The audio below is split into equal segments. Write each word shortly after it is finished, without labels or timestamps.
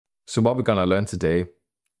So what we're going to learn today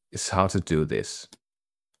is how to do this.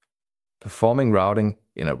 Performing routing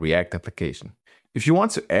in a React application. If you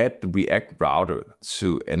want to add the React router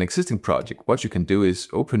to an existing project, what you can do is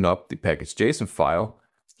open up the package.json file.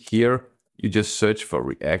 Here, you just search for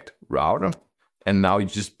React router, and now you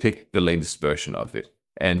just pick the latest version of it,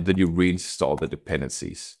 and then you reinstall the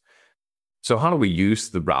dependencies. So how do we use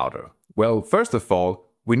the router? Well, first of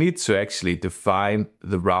all, we need to actually define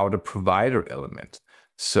the router provider element.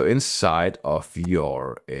 So inside of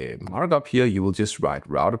your markup here, you will just write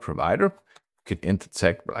router provider. You can enter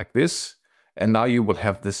tag like this. And now you will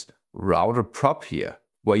have this router prop here,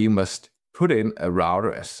 where you must put in a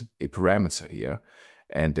router as a parameter here.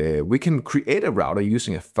 And we can create a router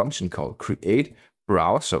using a function called create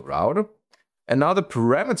browser router. And now the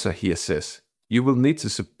parameter here says you will need to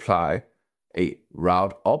supply a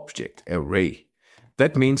route object array.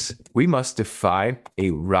 That means we must define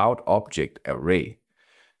a route object array.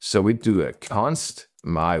 So we do a const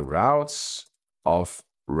my routes of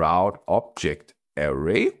route object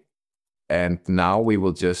array. And now we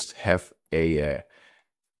will just have an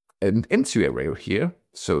empty array here.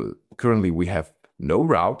 So currently we have no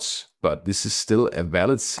routes, but this is still a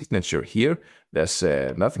valid signature here. There's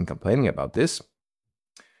nothing complaining about this.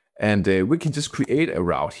 And we can just create a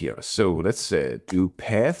route here. So let's do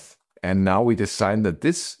path. And now we decide that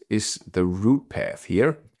this is the root path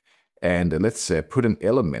here. And let's put an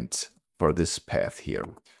element for this path here.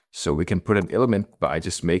 So we can put an element by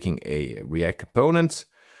just making a React component.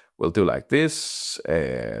 We'll do like this,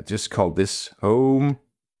 just call this home,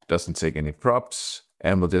 doesn't take any props,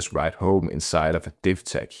 and we'll just write home inside of a div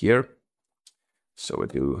tag here. So we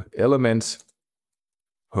do element,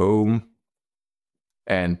 home,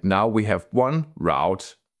 and now we have one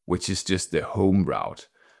route, which is just the home route,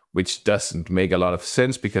 which doesn't make a lot of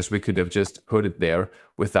sense because we could have just put it there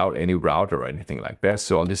without any route or anything like that.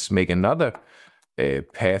 So I'll just make another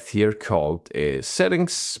path here called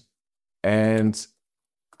settings and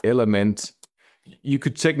element. You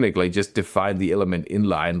could technically just define the element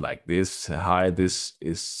inline like this. Hi, this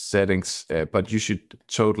is settings, but you should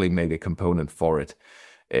totally make a component for it.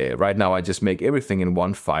 Right now, I just make everything in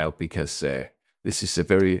one file because this is a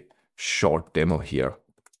very short demo here.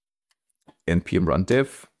 npm run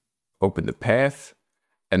dev, open the path,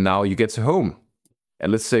 and now you get to home.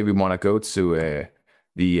 And let's say we want to go to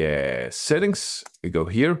the settings. We go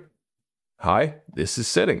here. Hi, this is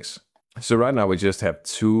settings. So right now we just have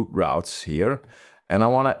two routes here, and I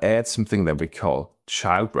want to add something that we call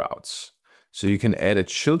child routes. So you can add a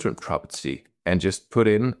children property and just put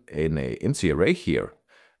in an empty array here.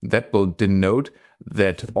 That will denote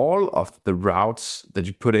that all of the routes that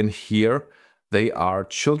you put in here, they are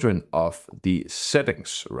children of the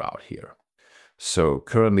settings route here. So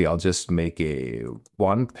currently I'll just make a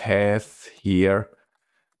one path here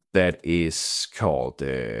that is called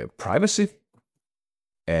privacy.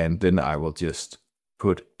 And then I will just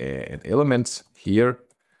put an element here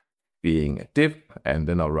being a div. And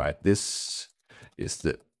then I'll write this is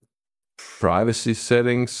the privacy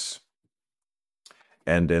settings.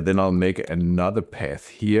 And then I'll make another path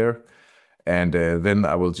here. And then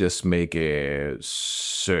I will just make a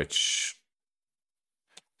search.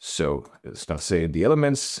 So it's going to say in the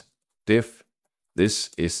elements div,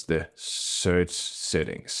 this is the search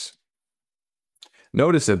settings.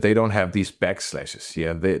 Notice that they don't have these backslashes.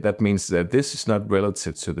 Yeah, that means that this is not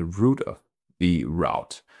relative to the root of the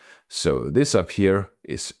route. So this up here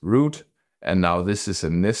is root, and now this is a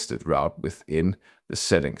nested route within the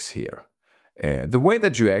settings here. The way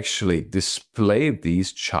that you actually display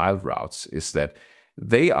these child routes is that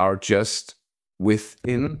they are just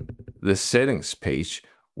within the settings page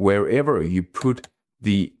wherever you put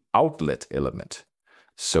the outlet element.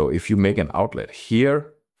 So if you make an outlet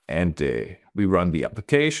here, and we run the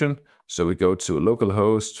application. So we go to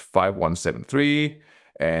localhost 5173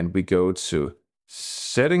 and we go to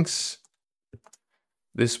settings.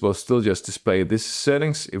 This will still just display this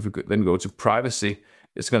settings. If we then go to privacy,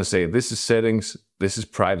 it's going to say this is settings, this is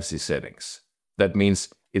privacy settings. That means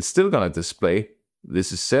it's still going to display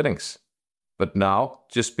this is settings. But now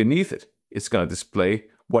just beneath it, it's going to display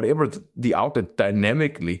whatever the outlet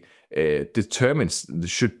dynamically determines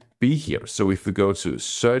should be here. So if we go to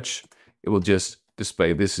search, it will just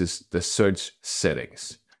display this is the search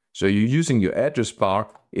settings. So you're using your address bar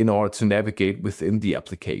in order to navigate within the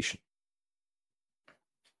application.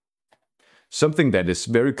 Something that is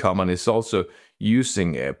very common is also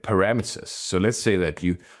using parameters. So let's say that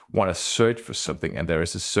you want to search for something and there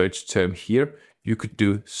is a search term here. You could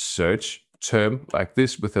do search term like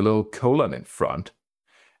this with a little colon in front.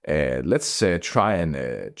 Let's try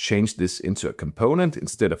and change this into a component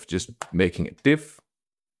instead of just making a div.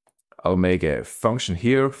 I'll make a function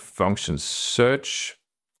here, function search,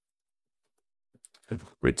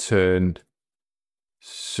 return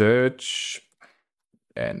search.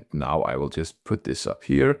 And now I will just put this up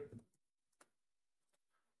here.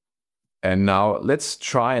 And now let's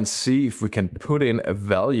try and see if we can put in a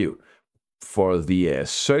value for the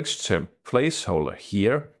search term placeholder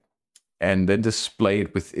here and then display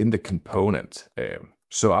it within the component.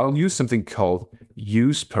 So I'll use something called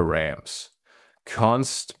use params.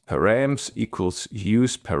 Const params equals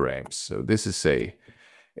use params. So this is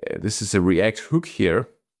a React hook here.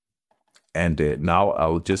 And now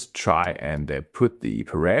I'll just try and put the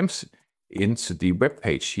params into the web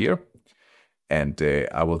page here. And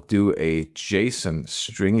I will do a JSON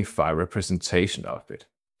stringify representation of it.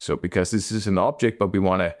 So because this is an object, but we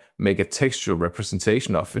want to make a textual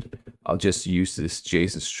representation of it, I'll just use this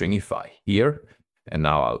JSON stringify here. And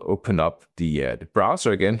now I'll open up the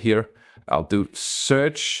browser again here. I'll do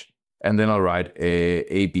search, and then I'll write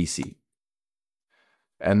ABC.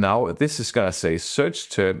 And now this is going to say search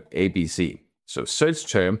term ABC. So search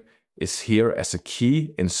term is here as a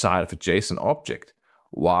key inside of a JSON object.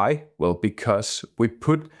 Why? Well, because we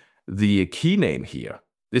put the key name here.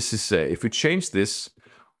 This is, if we change this,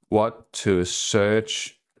 what to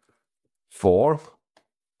search for,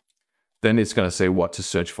 then it's going to say what to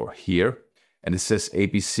search for here. And it says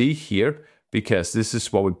ABC here because this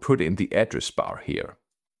is what we put in the address bar here.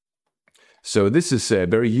 So this is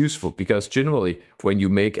very useful because generally when you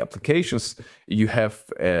make applications, you have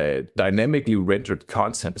dynamically rendered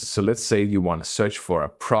content. So let's say you want to search for a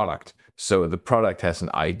product. So the product has an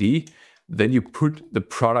ID, then you put the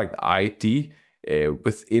product ID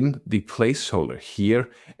within the placeholder here,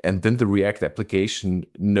 and then the React application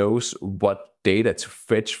knows what data to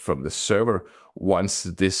fetch from the server once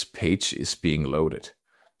this page is being loaded.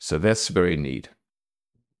 So that's very neat.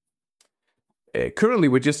 Currently,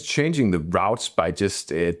 we're just changing the routes by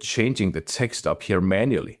just changing the text up here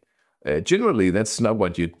manually. Generally, that's not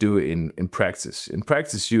what you do in practice. In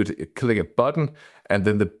practice, you'd click a button, and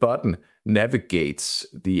then the button navigates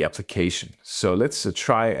the application. So let's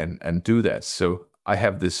try and do that. So I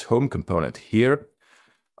have this home component here.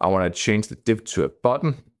 I want to change the div to a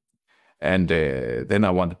button. And then I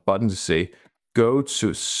want the button to say, go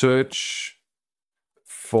to search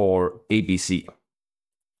for ABC.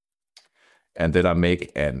 And then I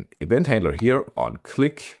make an event handler here on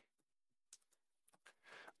click.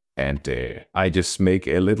 And I just make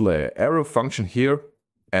a little arrow function here.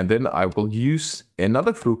 And then I will use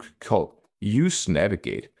another hook called use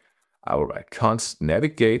navigate. I will write const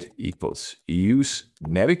navigate equals use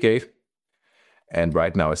navigate. And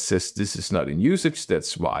right now it says this is not in usage.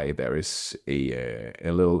 That's why there is a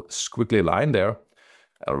little squiggly line there.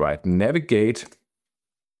 I'll write navigate.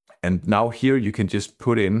 And now here you can just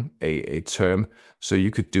put in a term. So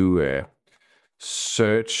you could do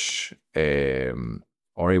search,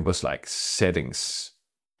 or it was like settings.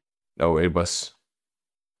 No, it was,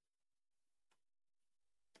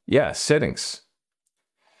 yeah, settings.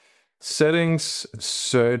 Settings,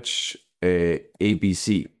 search,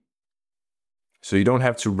 ABC. So you don't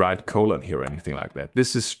have to write colon here or anything like that.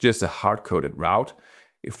 This is just a hard-coded route.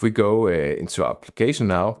 If we go into our application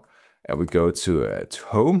now, and we go to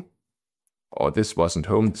home, or this wasn't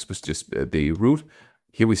home, this was just the root.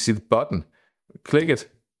 Here we see the button, we click it,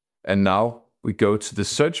 and now we go to the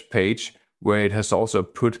search page where it has also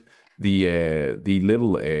put the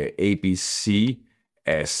little ABC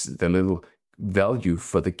as the little value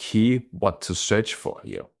for the key what to search for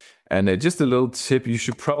here. And just a little tip, you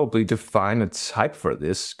should probably define a type for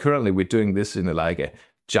this. Currently, we're doing this in like a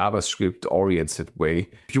JavaScript-oriented way.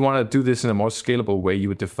 If you want to do this in a more scalable way, you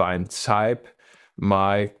would define type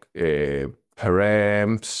my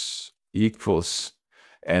params equals,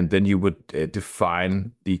 and then you would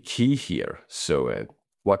define the key here. So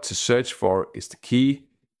what to search for is the key,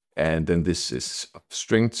 and then this is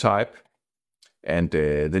string type. And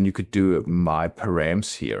then you could do my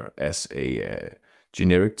params here as a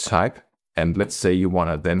generic type. And let's say you want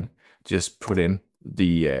to then just put in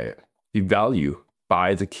the value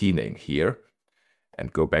by the key name here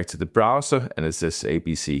and go back to the browser, and it says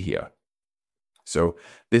ABC here. So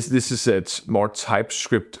this is a more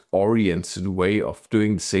TypeScript oriented way of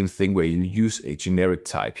doing the same thing where you use a generic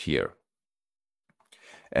type here.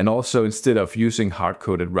 And also, instead of using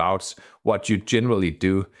hard-coded routes, what you generally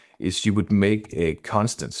do is you would make a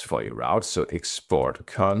constants for your route. So export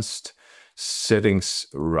const settings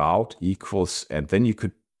route equals, and then you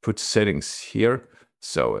could put settings here.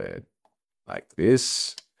 So like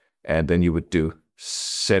this, and then you would do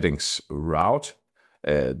settings route.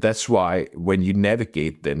 That's why when you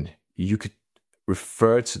navigate, then you could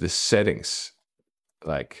refer to the settings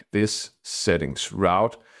like this, settings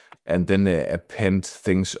route, and then append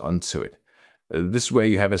things onto it. This way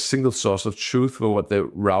you have a single source of truth for what the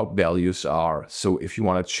route values are. So if you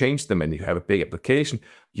want to change them and you have a big application,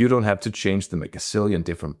 you don't have to change them a gazillion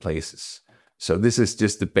different places. So this is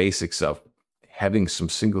just the basics of having some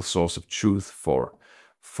single source of truth for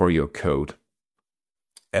your code.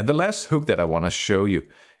 And the last hook that I want to show you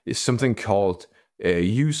is something called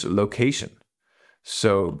use location.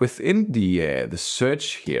 So within the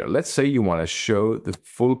search here, let's say you want to show the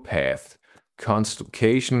full path. Const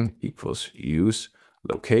location equals use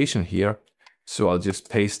location here. So I'll just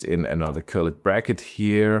paste in another curly bracket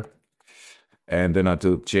here. And then I'll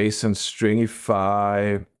do JSON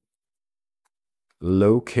stringify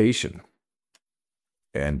location.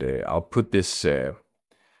 And I'll put this into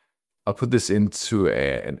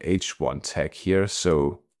an h1 tag here,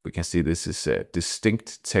 so we can see this is a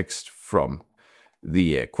distinct text from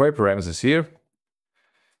the query parameters here.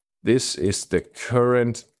 This is the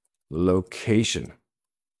current location.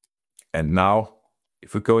 And now,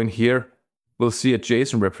 if we go in here, we'll see a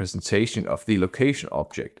JSON representation of the location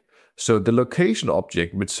object. So the location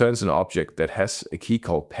object returns an object that has a key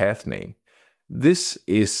called path name. This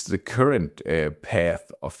is the current path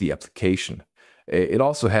of the application. It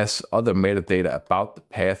also has other metadata about the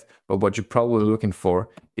path, but what you're probably looking for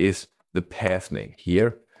is the path name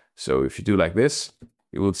here. So if you do like this,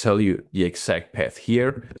 it will tell you the exact path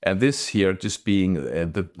here, and this here just being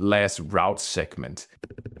the last route segment.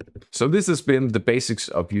 So this has been the basics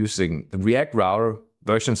of using the React Router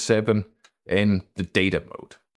version 7 in the data mode.